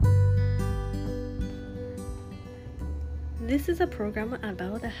This is a program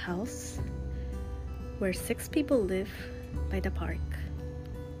about a house where 6 people live by the park.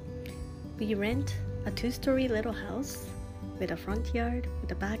 We rent a 2-story little house with a front yard,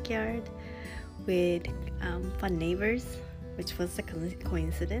 with a backyard, with fun neighbors, which was a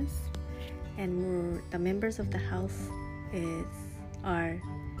coincidence. And the members of the house is our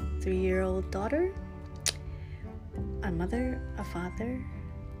 3-year-old daughter, a mother, a father,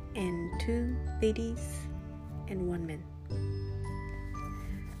 and 2 ladies and 1 man.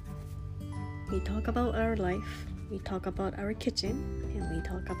 We talk about our life, we talk about our kitchen, and we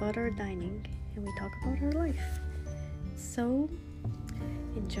talk about our dining, and we talk about our life. So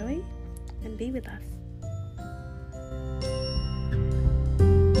enjoy and be with us.